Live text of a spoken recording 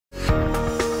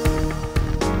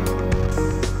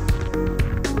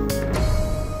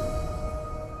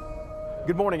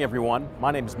Good morning, everyone. My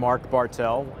name is Mark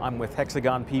Bartell. I'm with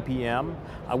Hexagon PPM.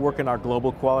 I work in our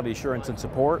global quality assurance and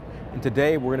support, and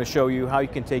today we're going to show you how you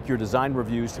can take your design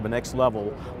reviews to the next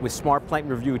level with SmartPlant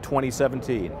Review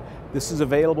 2017. This is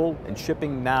available and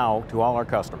shipping now to all our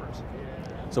customers.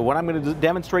 So what I'm going to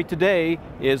demonstrate today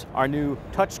is our new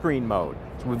touchscreen mode.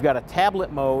 So we've got a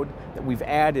tablet mode that we've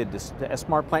added to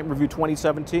SmartPlant Review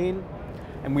 2017,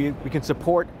 and we can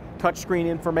support touchscreen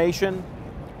information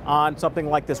on something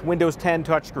like this Windows 10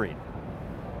 touchscreen.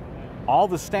 All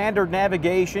the standard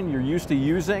navigation you're used to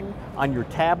using on your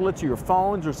tablets or your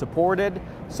phones are supported,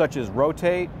 such as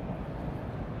rotate,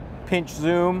 pinch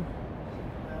zoom,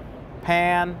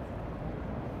 pan.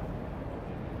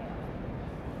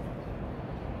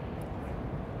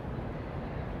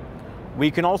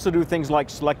 We can also do things like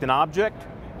select an object,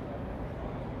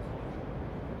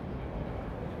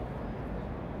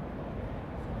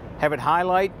 have it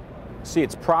highlight, see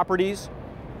its properties.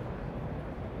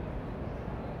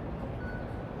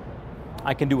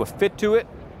 I can do a fit to it.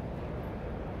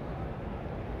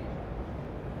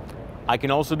 I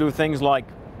can also do things like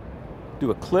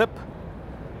do a clip.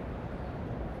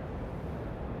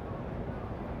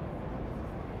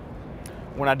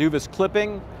 When I do this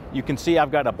clipping, you can see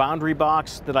I've got a boundary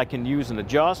box that I can use and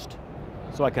adjust,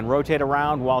 so I can rotate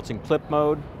around while it's in clip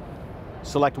mode.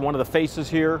 Select one of the faces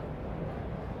here.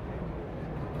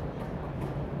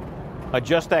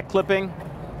 Adjust that clipping,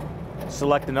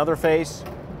 select another face,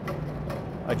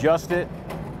 adjust it.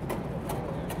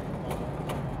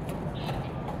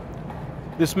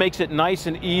 This makes it nice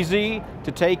and easy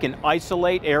to take and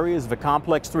isolate areas of a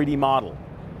complex 3D model.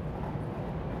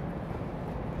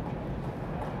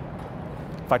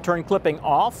 If I turn clipping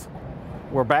off,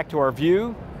 we're back to our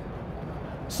view.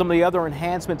 Some of the other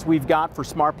enhancements we've got for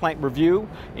SmartPlant Review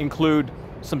include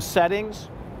some settings.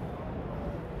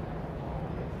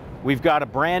 We've got a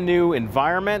brand new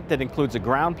environment that includes a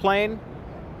ground plane.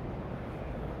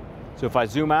 So if I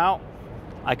zoom out,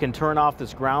 I can turn off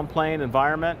this ground plane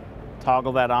environment,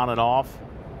 toggle that on and off.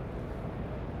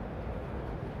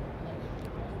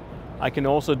 I can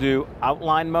also do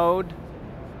outline mode,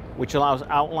 which allows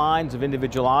outlines of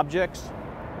individual objects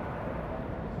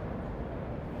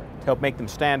to help make them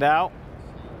stand out.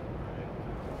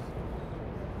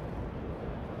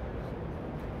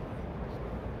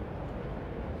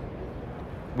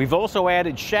 We've also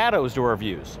added shadows to our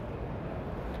views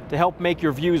to help make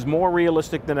your views more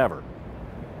realistic than ever.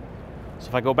 So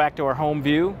if I go back to our home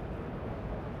view,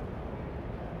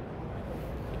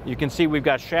 you can see we've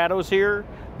got shadows here.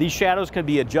 These shadows can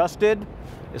be adjusted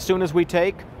as soon as we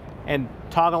take and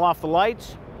toggle off the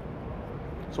lights.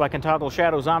 So I can toggle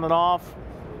shadows on and off.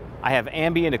 I have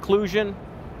ambient occlusion.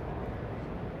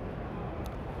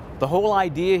 The whole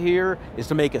idea here is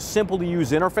to make a simple to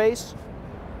use interface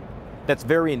that's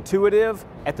very intuitive.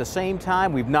 At the same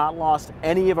time, we've not lost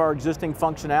any of our existing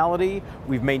functionality.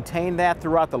 We've maintained that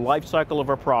throughout the life cycle of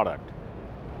our product.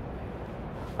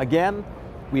 Again,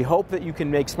 we hope that you can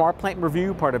make SmartPlant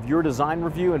Review part of your design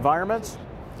review environments,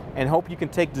 and hope you can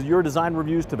take your design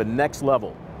reviews to the next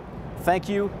level. Thank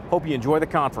you. Hope you enjoy the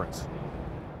conference.